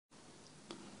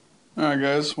Alright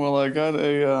guys, well I got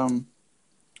an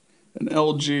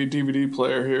LG DVD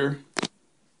player here,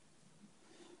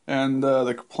 and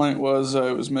the complaint was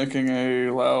it was making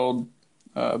a loud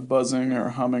buzzing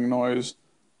or humming noise.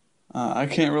 I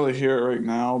can't really hear it right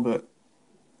now, but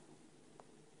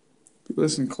if you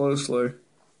listen closely,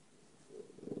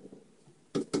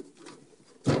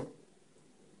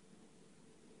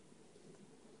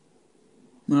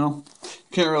 well,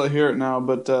 can't really hear it now,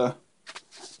 but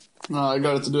I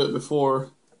got it to do it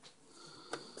before.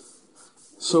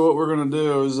 So what we're gonna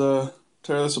do is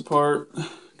tear this apart,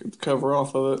 get the cover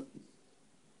off of it.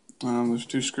 There's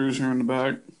two screws here in the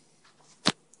back.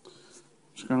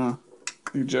 Just gonna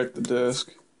eject the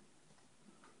disc.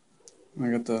 I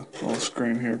got the little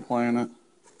screen here playing it.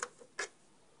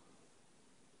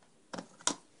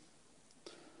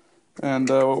 And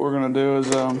what we're gonna do is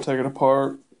take it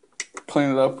apart, clean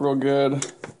it up real good,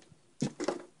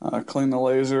 clean the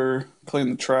laser, clean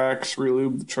the tracks,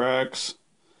 relube the tracks,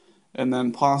 and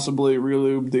then possibly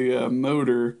relube the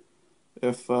motor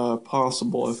if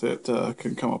possible, if it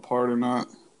can come apart or not.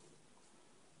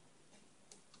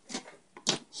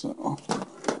 So,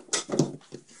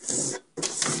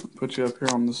 put you up here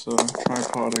on this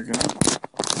tripod again.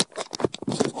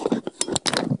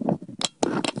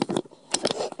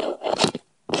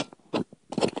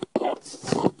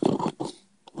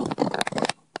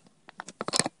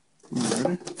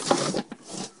 Alrighty.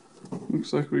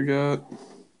 Looks like we got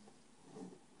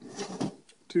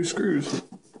two screws.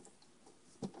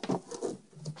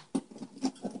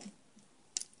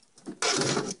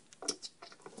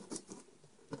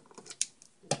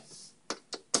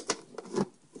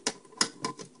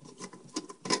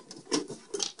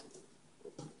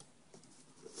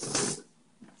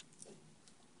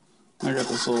 I got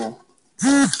this little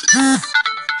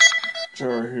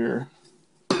jar here.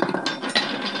 I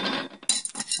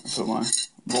put my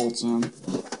bolts in,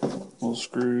 little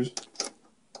screws.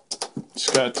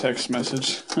 Just got a text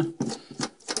message.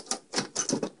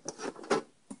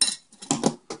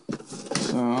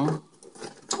 So,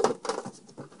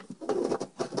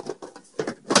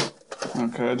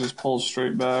 okay, just pull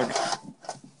straight back.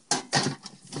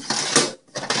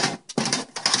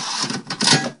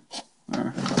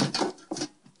 There.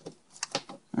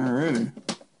 Alrighty.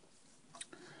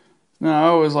 Now, I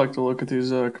always like to look at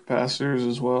these capacitors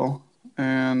as well,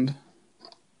 and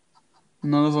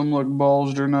none of them look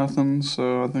bulged or nothing,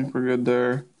 so I think we're good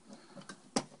there.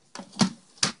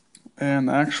 And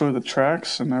actually the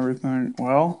tracks and everything,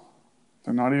 well,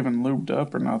 they're not even lubed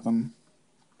up or nothing.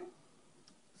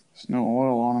 There's no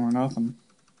oil on them or nothing.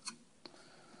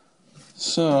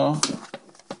 So,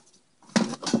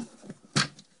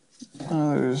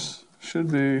 there's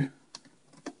should be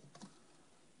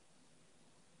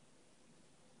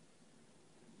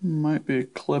might be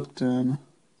clipped in,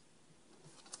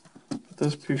 but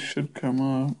this piece should come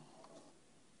up.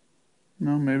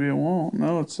 No, maybe it won't.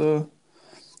 No, it's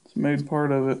made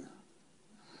part of it.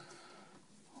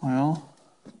 Well,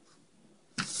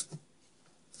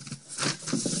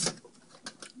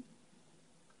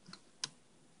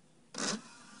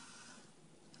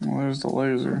 there's the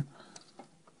laser.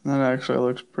 That actually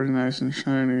looks pretty nice and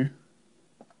shiny.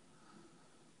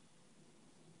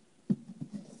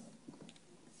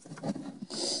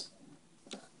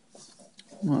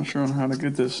 I'm not sure on how to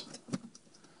get this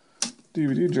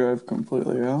DVD drive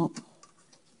completely out.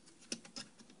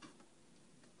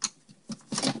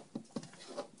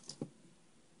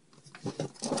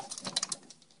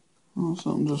 Oh,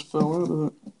 something just fell out of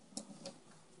it.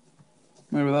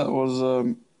 Maybe that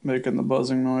was making the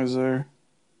buzzing noise there.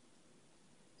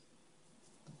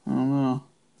 I don't know.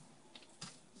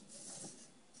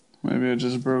 Maybe it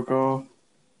just broke off.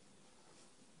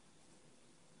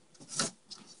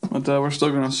 But we're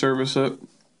still going to service it.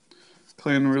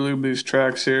 Clean and relube these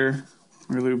tracks here.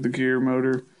 Relube the gear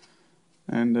motor.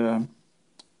 And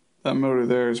that motor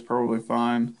there is probably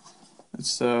fine.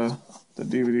 It's the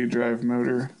DVD drive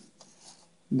motor.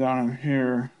 Down in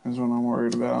here is what I'm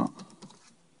worried about.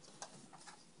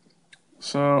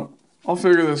 So I'll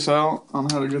figure this out on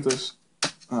how to get this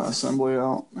assembly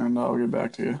out, and I'll get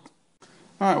back to you.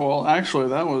 Alright, well actually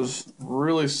that was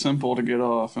really simple to get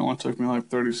off. It only took me like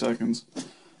 30 seconds.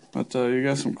 But you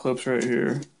got some clips right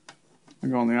here. I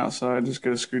go on the outside, just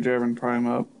get a screwdriver and pry them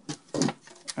up.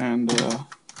 And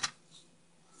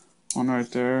one right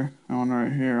there, and one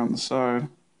right here on the side.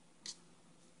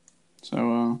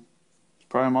 So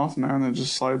pry them off in there and it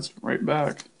just slides right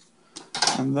back.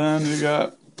 And then you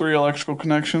got 3 electrical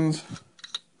connections.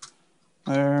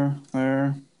 There,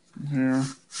 there, here.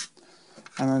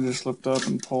 And then just lift up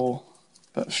and pull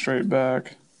that straight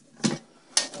back.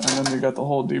 And then you got the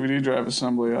whole DVD drive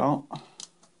assembly out.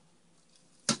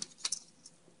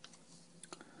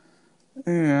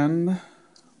 And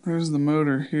there's the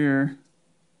motor here.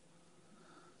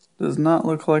 Does not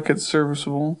look like it's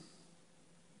serviceable.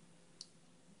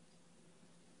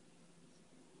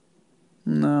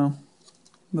 No,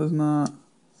 does not.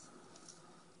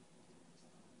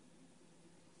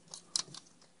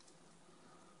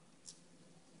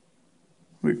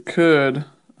 We could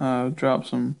drop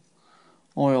some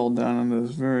oil down into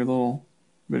this very little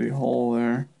bitty hole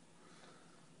there.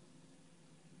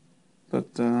 But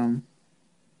oh,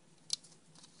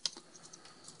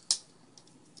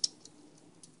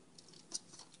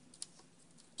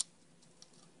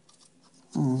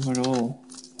 there's like a little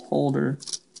holder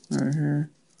right here.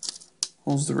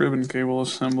 Holds the ribbon cable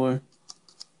assembly.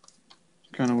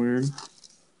 Kind of weird.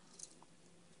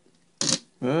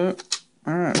 But,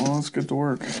 alright, well, let's get to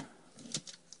work.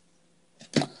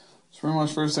 So pretty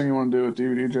much first thing you want to do with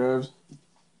DVD drives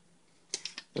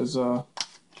is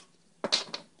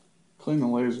clean the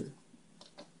laser.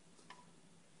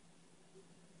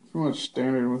 Pretty much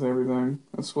standard with everything.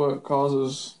 That's what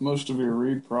causes most of your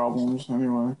read problems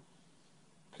anyway.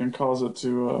 Can cause it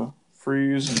to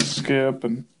freeze and skip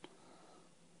and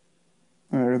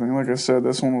everything. Like I said,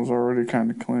 this one was already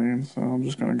kind of clean, so I'm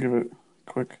just going to give it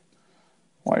a quick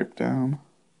wipe down.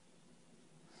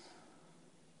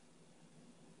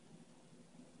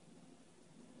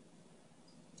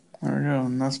 There we go,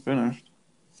 and that's finished.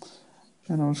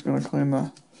 And I'm just going to clean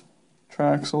the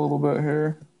tracks a little bit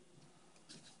here.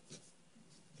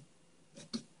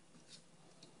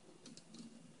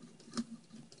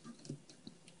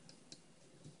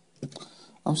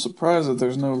 I'm surprised that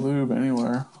there's no lube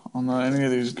anywhere on any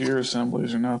of these gear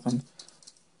assemblies or nothing.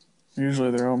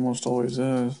 Usually there almost always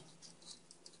is.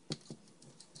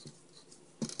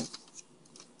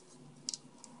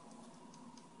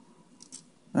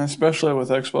 And especially with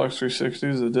Xbox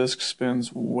 360s, the disc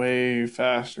spins way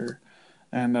faster.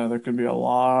 And there could be a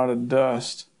lot of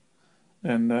dust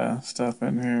and stuff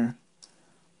in here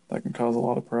that can cause a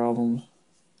lot of problems.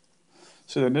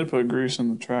 See, they did put grease in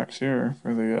the tracks here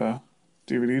for the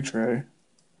DVD tray.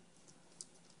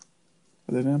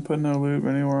 But they didn't put no lube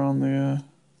anywhere on the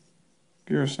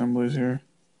gear assemblies here.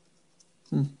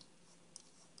 I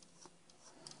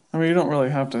mean, you don't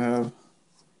really have to have,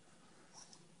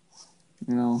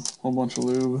 you know, a whole bunch of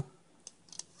lube.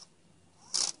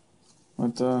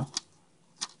 But,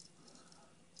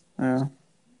 yeah.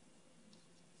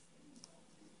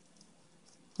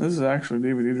 This is actually,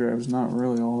 DVD drive is not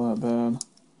really all that bad.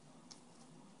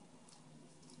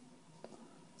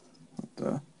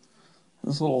 But,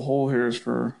 this little hole here is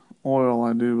for oil,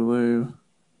 I do believe.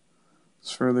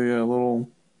 It's for the little,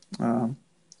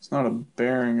 it's not a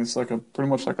bearing, it's like pretty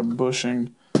much like a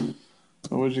bushing.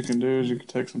 So what you can do is you can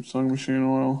take some sewing machine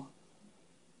oil,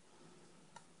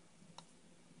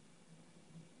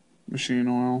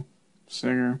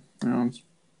 Singer, you know, it's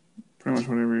pretty much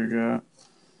whatever you got.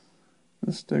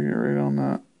 Just stick it right on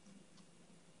that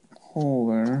hole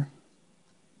there.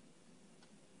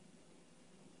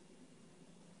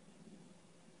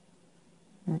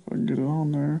 If I can get it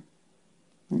on there,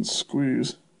 and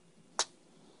squeeze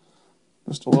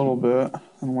just a little bit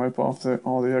and wipe off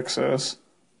all the excess.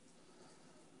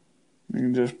 You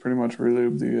can just pretty much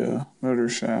relube the motor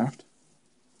shaft.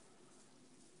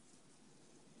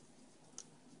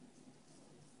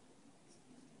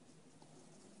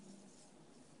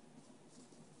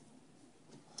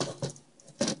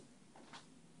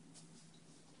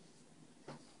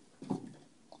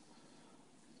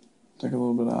 Take a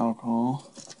little bit of alcohol,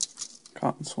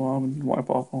 cotton swab, and wipe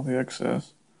off all the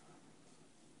excess.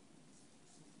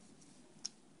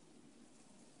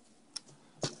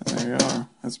 And there you are.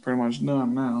 That's pretty much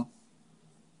done now.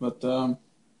 But if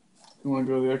you want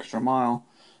to go the extra mile,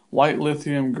 white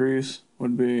lithium grease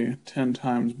would be 10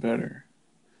 times better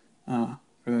for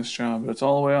this job. But it's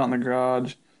all the way out in the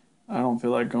garage. I don't feel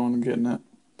like going and getting it.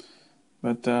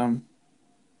 But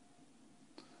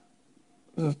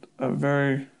just a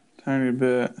very tiny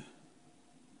bit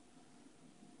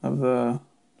of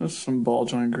just some ball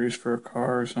joint grease for a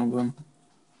car or something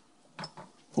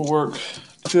will work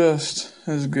just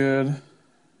as good.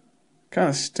 Kind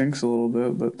of stinks a little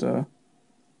bit, but I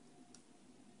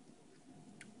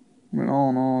mean, all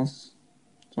in all, it's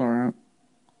alright.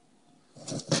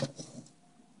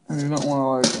 And you don't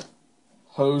want to like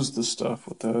hose the stuff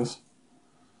with this.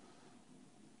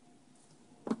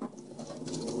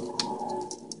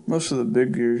 Most of the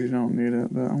big gears you don't need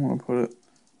it, but I'm going to put it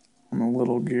on the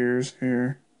little gears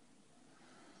here.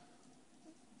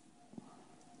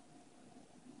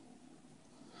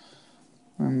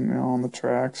 And on the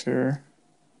tracks here.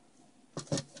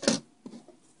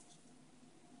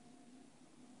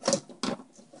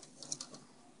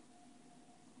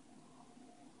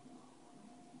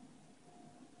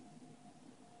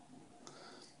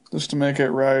 just to make it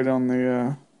right on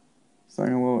the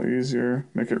thing a little easier,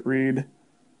 make it read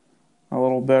a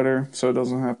little better, so it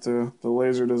doesn't have to, the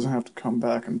laser doesn't have to come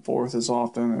back and forth as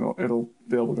often. It'll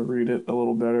be able to read it a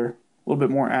little better, a little bit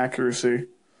more accuracy.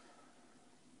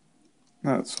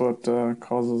 That's what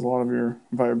causes a lot of your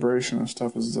vibration and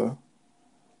stuff, is the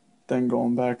thing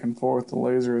going back and forth, the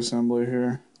laser assembly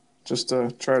here, just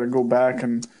to try to go back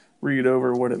and read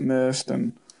over what it missed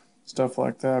and stuff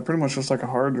like that. Pretty much just like a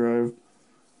hard drive.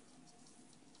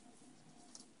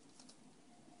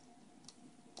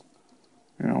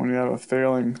 You know, when you have a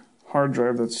failing hard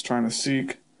drive that's trying to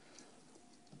seek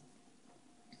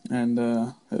and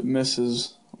it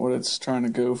misses what it's trying to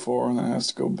go for, and then it has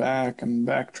to go back and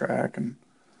backtrack and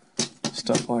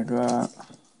stuff like that.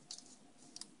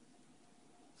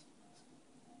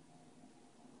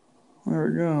 There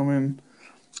we go. I mean,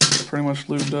 it's pretty much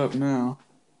lubed up now.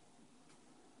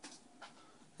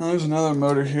 Now there's another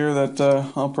motor here that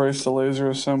operates the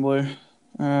laser assembly.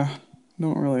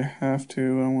 Don't really have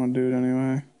to, but I want to do it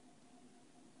anyway.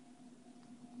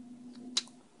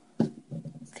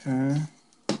 Okay.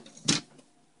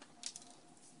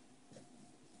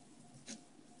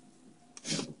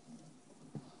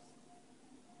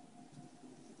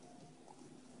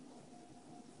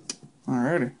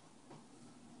 Alrighty.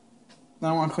 Now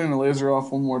I want to clean the laser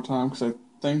off one more time because I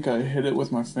think I hit it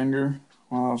with my finger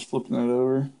while I was flipping it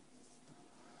over.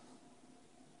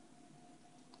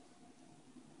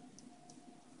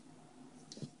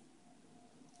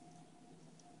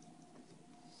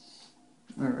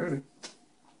 Alrighty.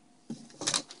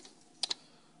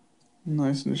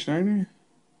 Nice and shiny.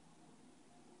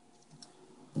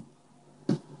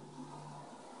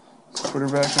 Put her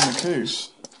back in the case.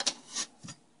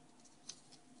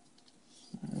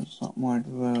 Something like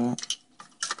that.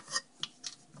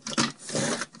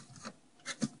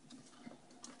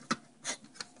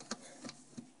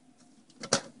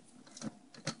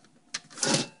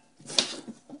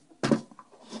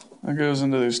 That goes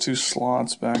into these two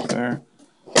slots back there.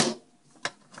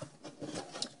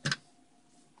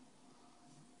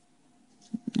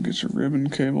 Get your ribbon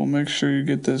cable. Make sure you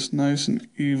get this nice and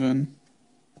even.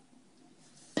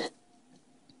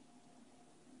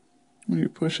 When you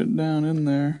push it down in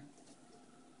there,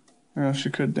 or else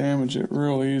you could damage it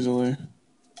real easily.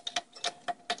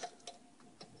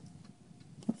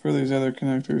 For these other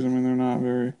connectors, I mean, they're not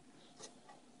very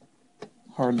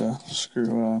hard to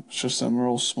screw up. It's just some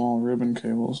real small ribbon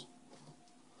cables.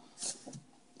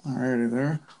 Alrighty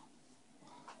there.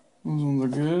 Those ones are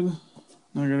good.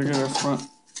 Now I gotta get our front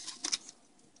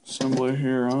assembly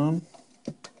here on.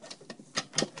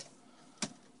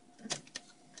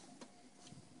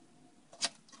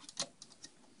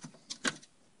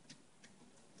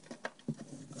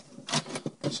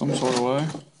 Some sort of way.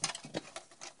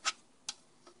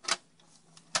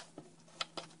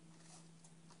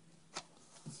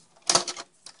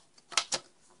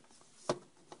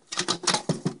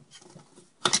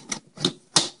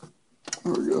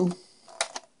 There we go.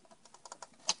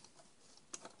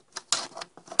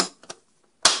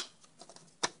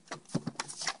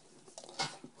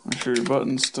 Make sure your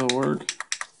buttons still work.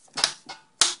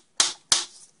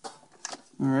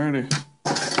 Alrighty.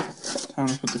 Time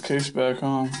to put the case back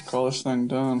on. Call this thing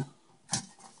done.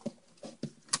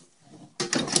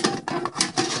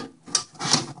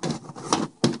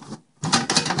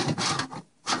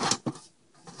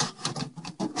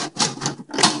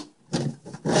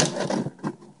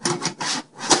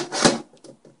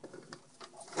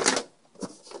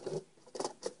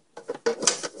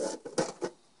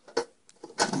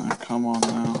 Come on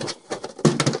now.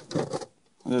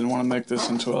 I didn't want to make this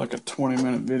into like a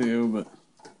 20-minute video, but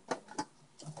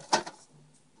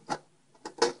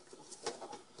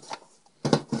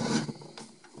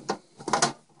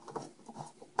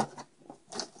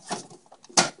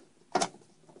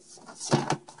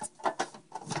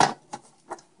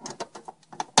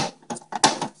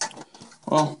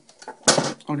well,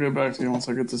 I'll get back to you once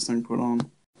I get this thing put on.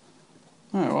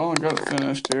 Alright, well, I got it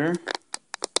finished here.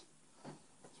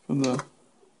 Let's put the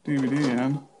DVD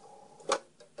in.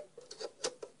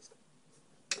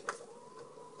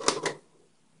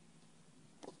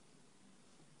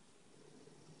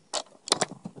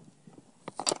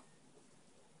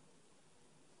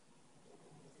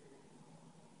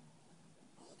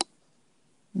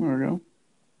 There we go.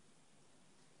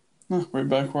 Right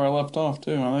back where I left off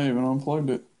too, and I even unplugged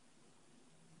it.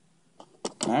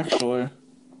 Actually,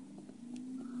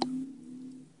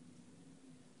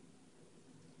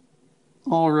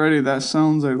 already that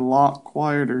sounds a lot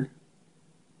quieter.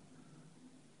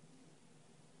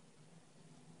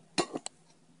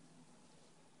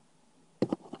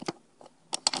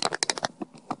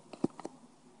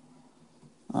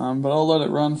 But I'll let it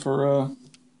run for, I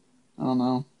don't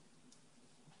know,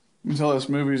 until this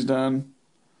movie's done,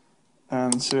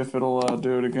 and see if it'll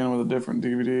do it again with a different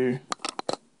DVD.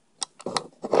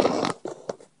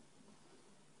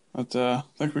 But I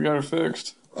think we got it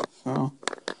fixed. So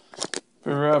if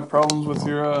you ever have problems with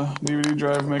your DVD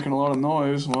drive making a lot of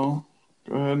noise, well,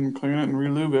 go ahead and clean it and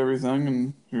re-lube everything,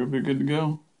 and you'll be good to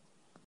go.